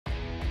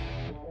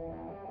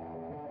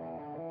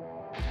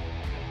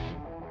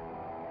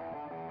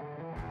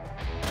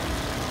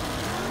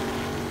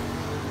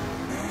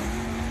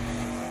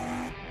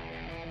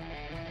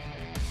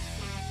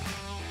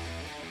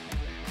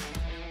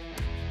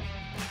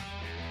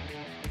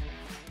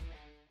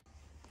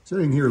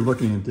Sitting here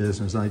looking at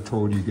this, as I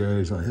told you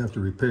guys, I have to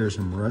repair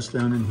some rust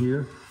down in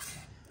here.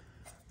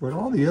 But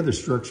all the other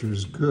structure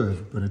is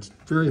good, but it's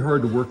very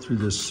hard to work through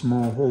this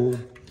small hole.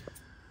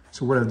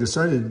 So what I've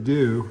decided to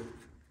do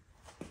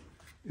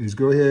is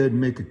go ahead and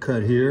make a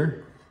cut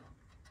here,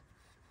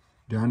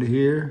 down to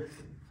here,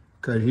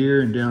 cut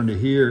here and down to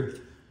here.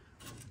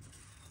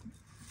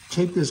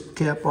 Take this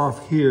cap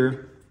off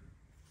here,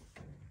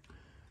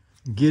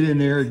 get in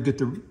there,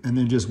 and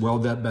then just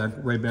weld that back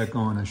right back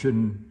on. I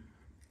shouldn't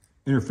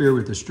interfere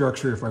with the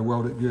structure if I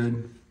weld it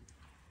good.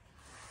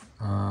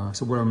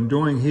 So what I'm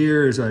doing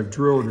here is I've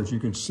drilled, as you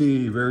can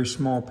see, a very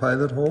small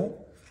pilot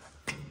hole,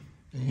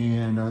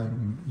 and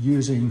I'm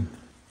using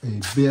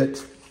a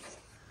bit,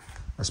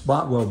 a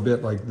spot weld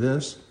bit like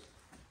this.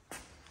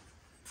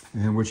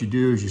 And what you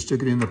do is you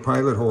stick it in the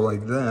pilot hole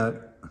like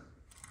that.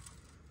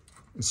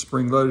 It's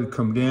spring loaded,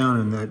 come down,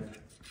 and that,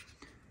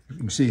 you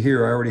can see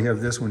here, I already have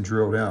this one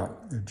drilled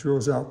out. It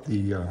drills out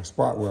the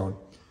spot weld.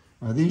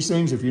 These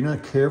things, if you're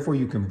not careful,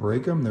 you can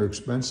break them. They're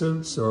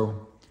expensive.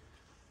 So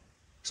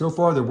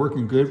far, they're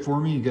working good for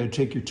me. You got to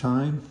take your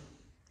time.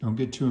 Don't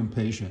get too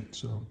impatient.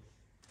 So.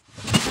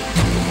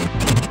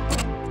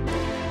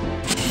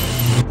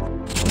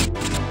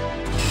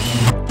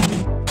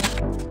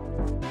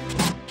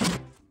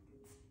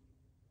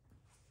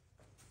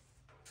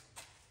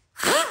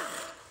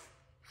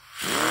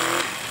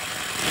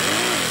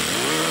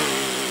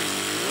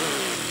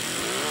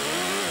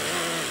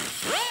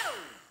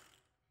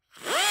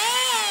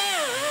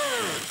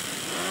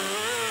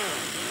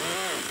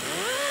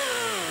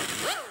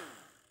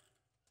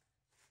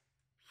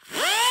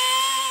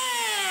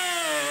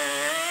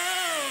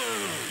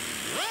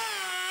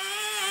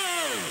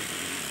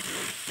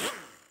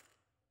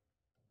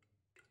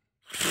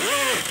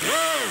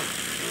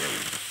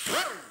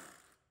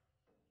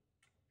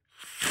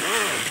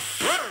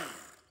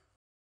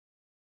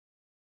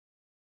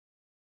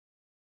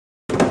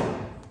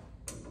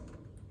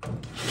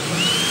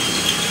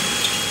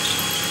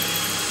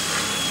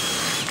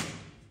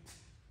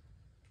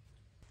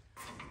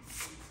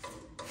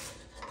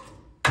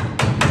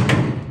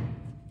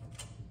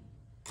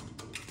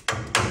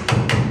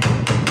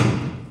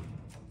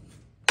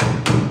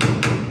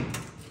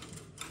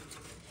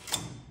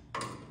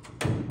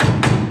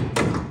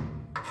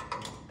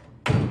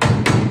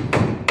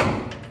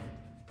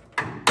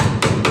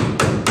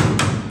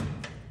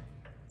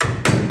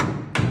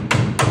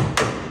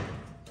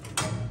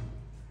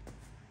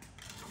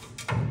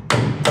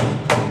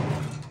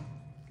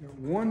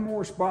 One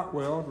more spot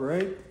weld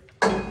right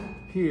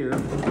here,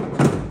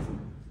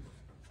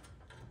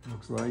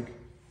 looks like.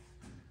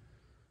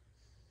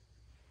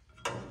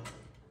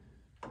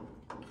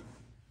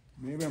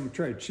 Maybe I'm gonna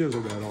try to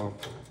chisel that off.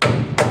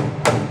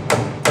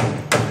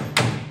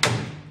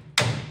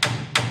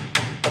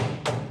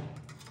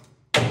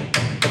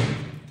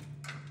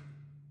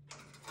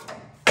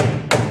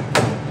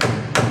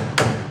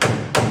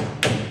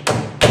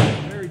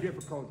 Very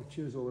difficult to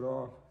chisel it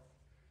off.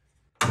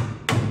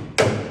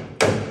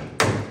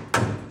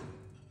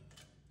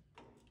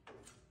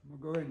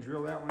 We'll go ahead and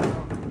drill that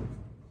one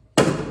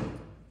out.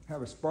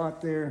 Have a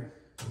spot there.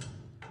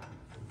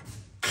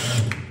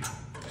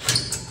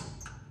 That's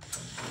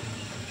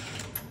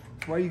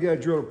why you gotta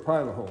drill a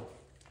pilot hole.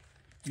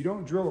 If you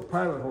don't drill a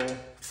pilot hole,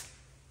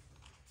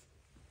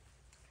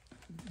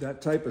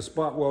 that type of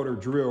spot welder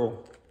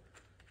drill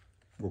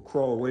will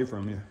crawl away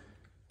from you.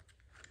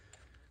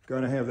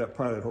 Gotta have that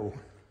pilot hole.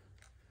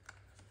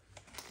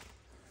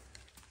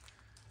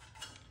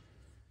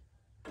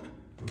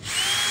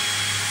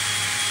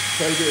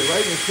 Try to get it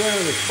right in the center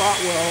of the spot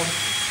weld,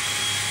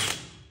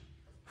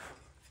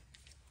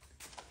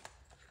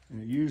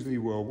 and it usually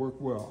will work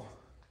well.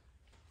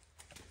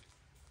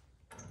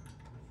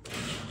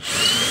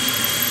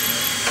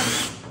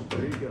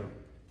 There you go.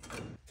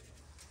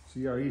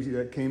 See how easy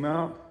that came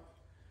out?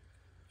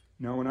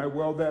 Now when I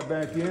weld that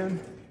back in,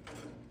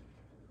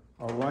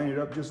 I'll line it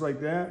up just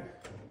like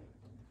that,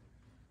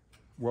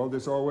 weld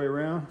this all the way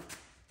around,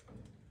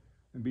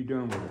 and be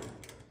done with it.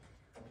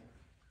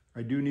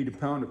 I do need to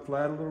pound it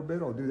flat a little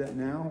bit. I'll do that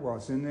now while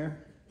it's in there.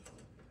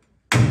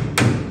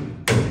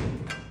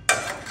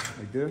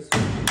 Like this.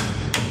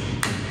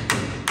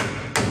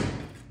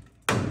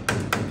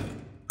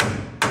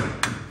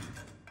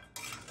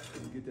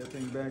 Get that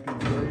thing back in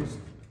place.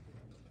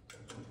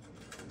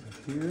 Up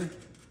here.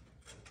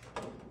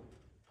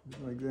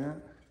 Just like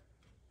that.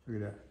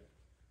 Look at that.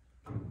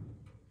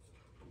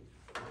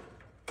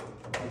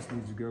 This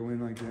needs to go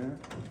in like that.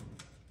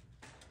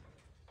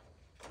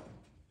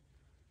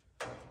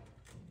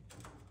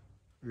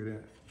 Look at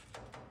that.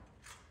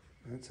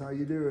 That's how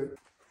you do it.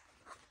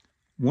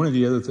 One of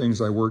the other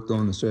things I worked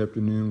on this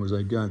afternoon was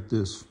I got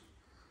this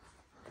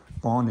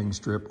bonding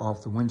strip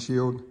off the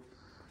windshield.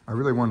 I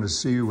really wanted to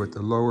see what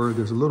the lower,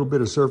 there's a little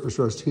bit of surface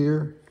rust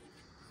here,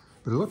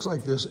 but it looks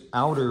like this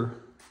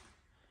outer,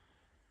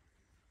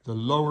 the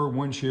lower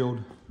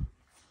windshield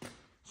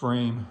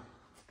frame,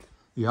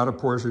 the outer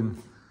portion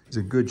is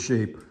in good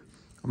shape.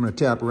 I'm gonna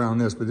tap around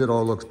this, but it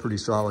all looks pretty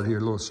solid here,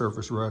 a little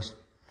surface rust.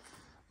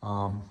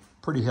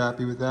 pretty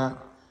happy with that.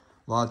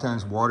 A lot of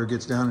times water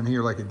gets down in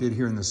here like it did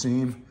here in the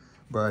seam,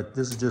 but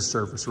this is just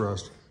surface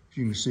rust, as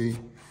you can see.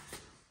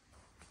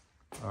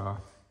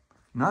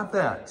 Not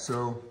that,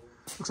 so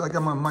looks like I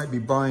might be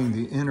buying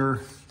the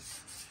inner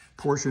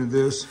portion of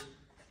this.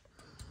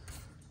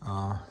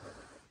 I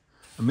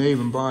may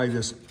even buy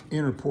this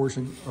inner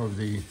portion of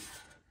the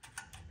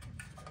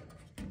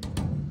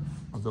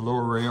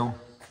lower rail.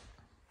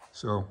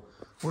 So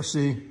we'll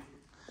see.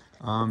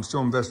 I'm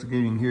still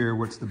investigating here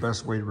what's the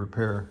best way to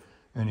repair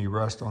any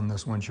rust on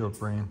this windshield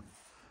frame.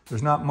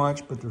 There's not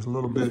much, but there's a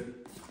little bit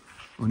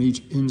on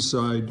each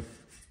inside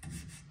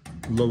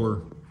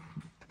lower.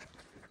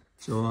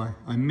 So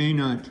I may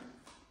not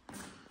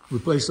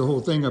replace the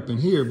whole thing up in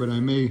here, but I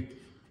may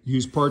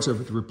use parts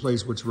of it to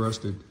replace what's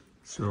rusted.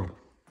 So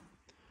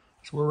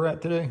that's where we're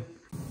at today.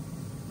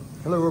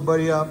 Hello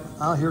everybody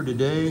out here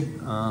today.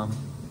 I'm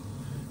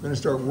gonna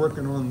start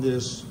working on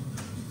this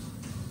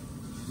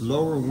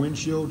lower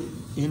windshield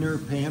inner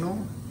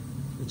panel.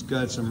 It's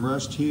got some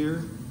rust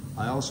here.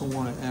 I also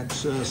want to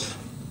access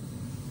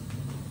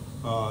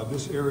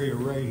this area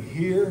right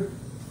here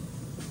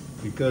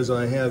because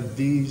I have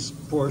these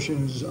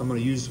portions. I'm going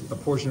to use a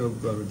portion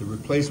of the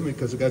replacement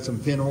because I got some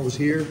pinholes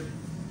here.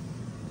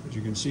 As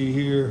you can see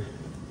here,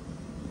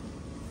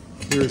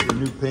 here's the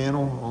new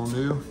panel, all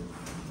new.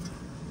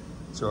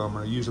 So I'm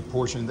going to use a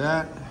portion of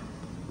that,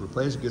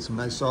 replace it, get some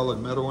nice solid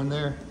metal in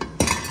there.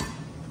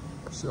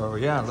 So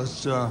yeah,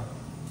 let's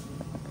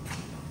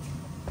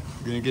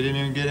we're gonna get in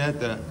there and get at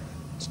that.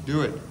 Let's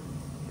do it.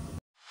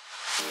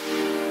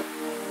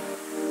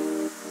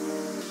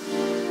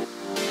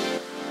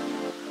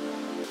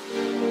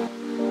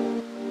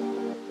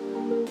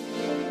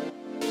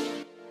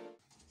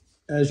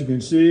 As you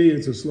can see,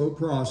 it's a slow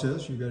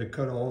process. You've got to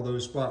cut all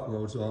those spot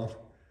welds off.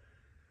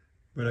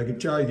 But I can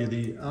tell you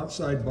the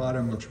outside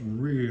bottom looks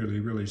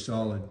really, really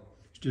solid.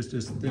 It's just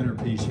this thinner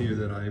piece here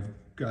that I've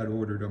got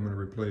ordered I'm going to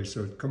replace.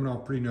 So it's coming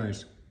off pretty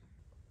nice.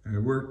 I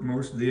worked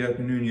most of the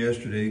afternoon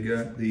yesterday,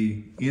 got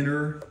the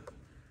inner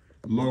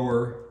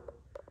lower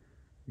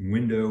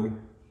window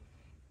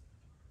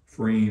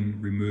frame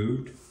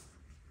removed.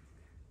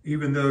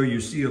 Even though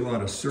you see a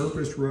lot of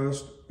surface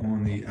rust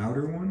on the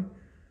outer one,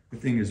 the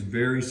thing is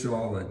very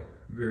solid,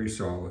 very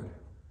solid.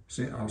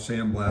 I'll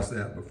sandblast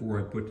that before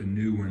I put the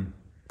new one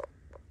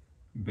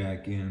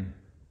back in.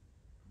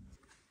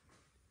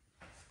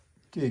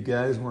 Okay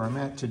guys, where I'm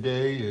at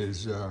today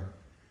is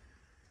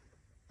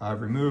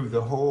I've removed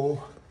the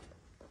whole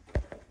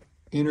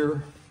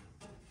inner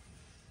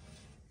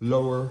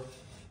lower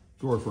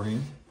door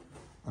frame.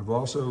 I've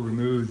also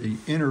removed the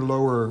inner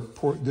lower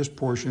this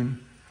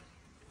portion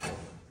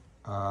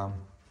of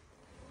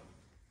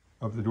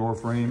the door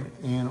frame,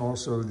 and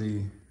also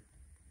the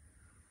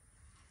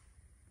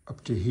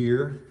up to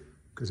here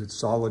because it's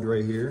solid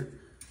right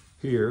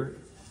here.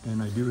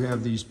 And I do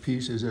have these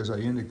pieces as I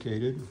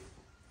indicated.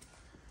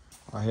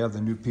 I have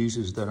the new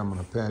pieces that I'm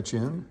going to patch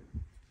in.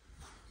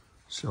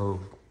 So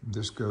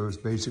this goes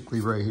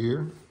basically right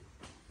here.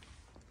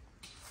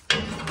 So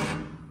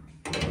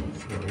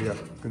yeah,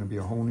 it's going to be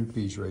a whole new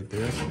piece right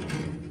there.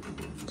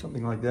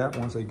 Something like that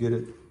once I get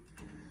it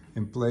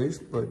in place.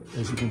 But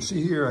as you can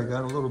see here, I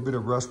got a little bit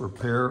of rust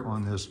repair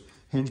on this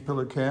hinge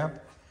pillar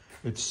cap.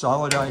 It's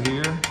solid out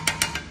here,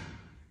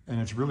 and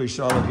it's really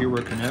solid here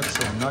where it connects,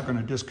 so I'm not going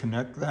to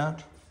disconnect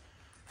that.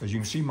 As you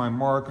can see my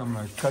mark, I'm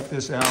going to cut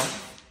this out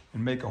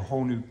and make a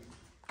whole new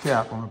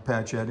cap. I'm going to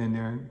patch that in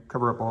there and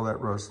cover up all that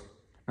rust.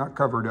 Not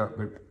cover it up,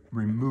 but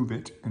remove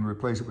it and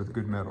replace it with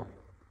good metal.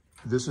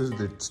 This is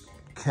the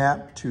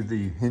cap to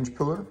the hinge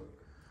pillar.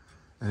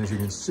 And as you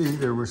can see,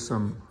 there was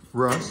some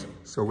rust.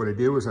 So what I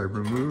did was I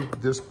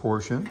removed this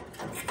portion.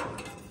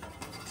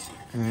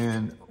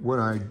 And what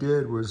I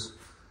did was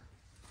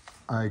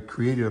I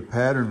created a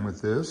pattern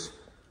with this.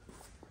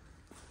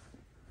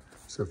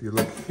 So if you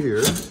look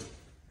here,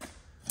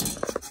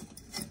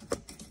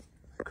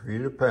 I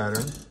created a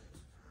pattern.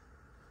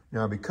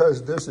 Now,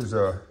 because this is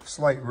a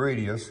slight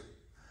radius,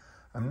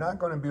 I'm not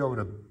going to be able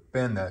to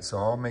bend that, so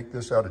I'll make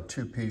this out of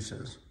two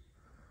pieces.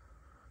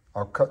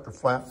 I'll cut the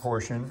flat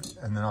portion,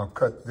 and then I'll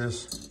cut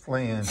this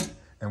flange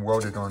and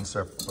weld it on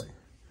separately.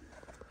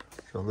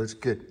 So let's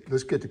get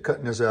to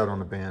cutting this out on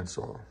the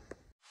bandsaw.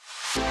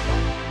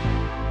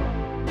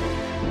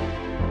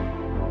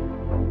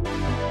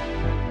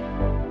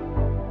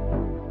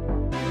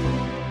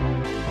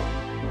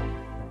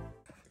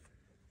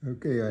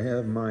 Okay, I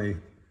have my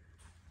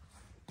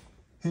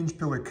hinge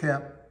pillar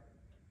cap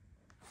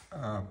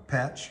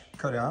patch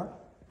cut out.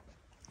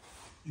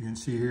 You can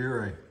see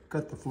here I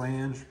cut the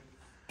flange,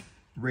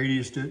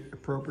 radiused it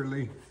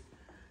appropriately,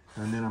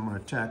 and then I'm going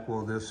to tack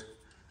weld this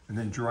and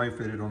then dry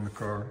fit it on the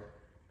car.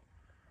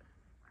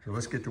 So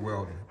let's get to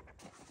welding.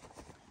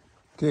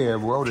 Okay,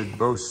 I've welded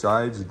both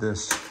sides of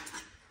this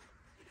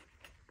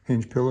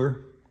hinge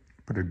pillar.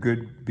 Put a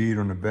good bead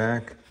on the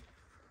back,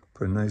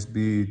 put a nice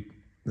bead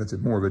that's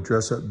more of a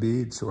dress-up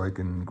bead so I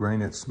can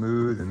grind it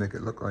smooth and make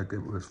it look like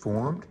it was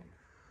formed.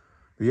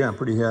 But yeah, I'm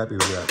pretty happy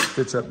with that. It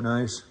fits up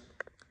nice.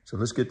 So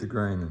let's get to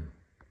grinding.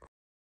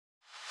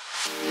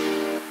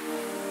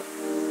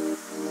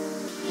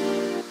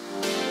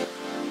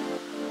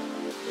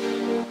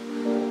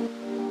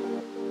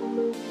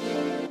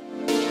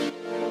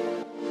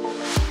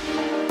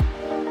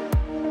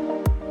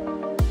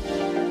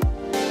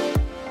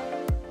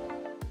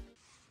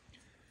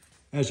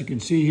 As you can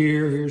see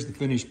here, here's the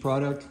finished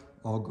product,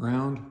 all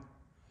ground,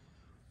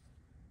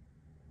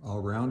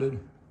 all rounded.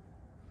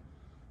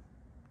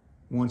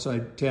 Once I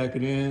tack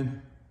it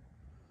in,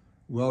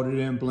 weld it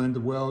in, blend the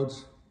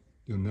welds,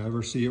 you'll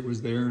never see it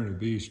was there and it'll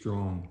be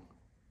strong.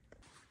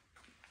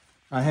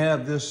 I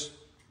have this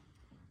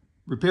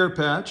repair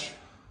patch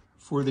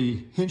for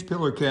the hinge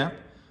pillar cap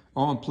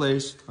all in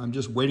place. I'm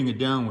just weighting it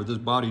down with this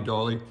body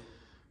dolly.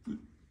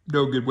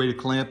 No good way to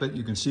clamp it.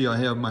 You can see I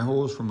have my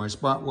holes for my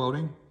spot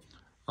welding.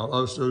 I'll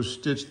also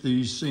stitch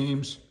these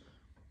seams.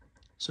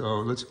 So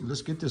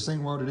let's get this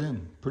thing welded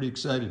in. Pretty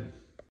excited.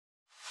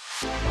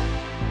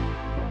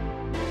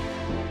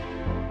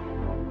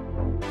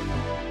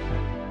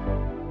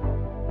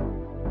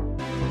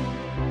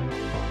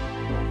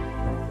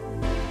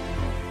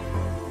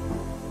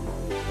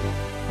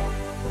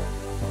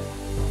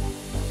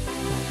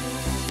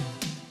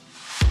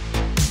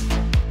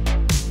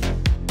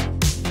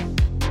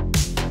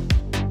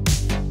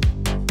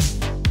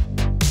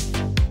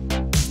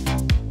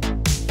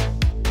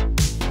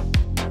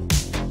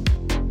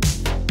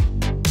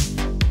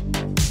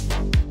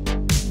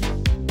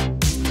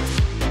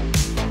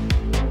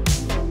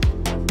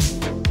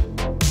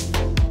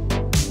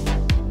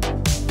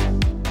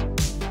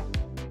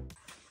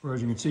 Well,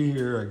 as you can see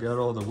here, I got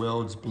all the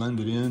welds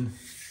blended in.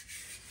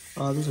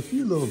 There's a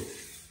few little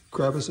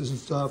crevices and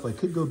stuff. I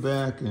could go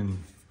back and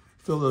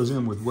fill those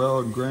in with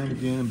weld and grind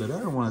again, but I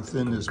don't want to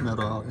thin this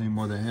metal out any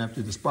more than I have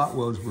to. The spot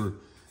welds were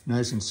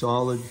nice and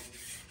solid,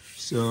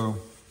 so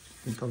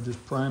I think I'll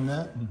just prime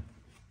that and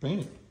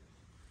paint it.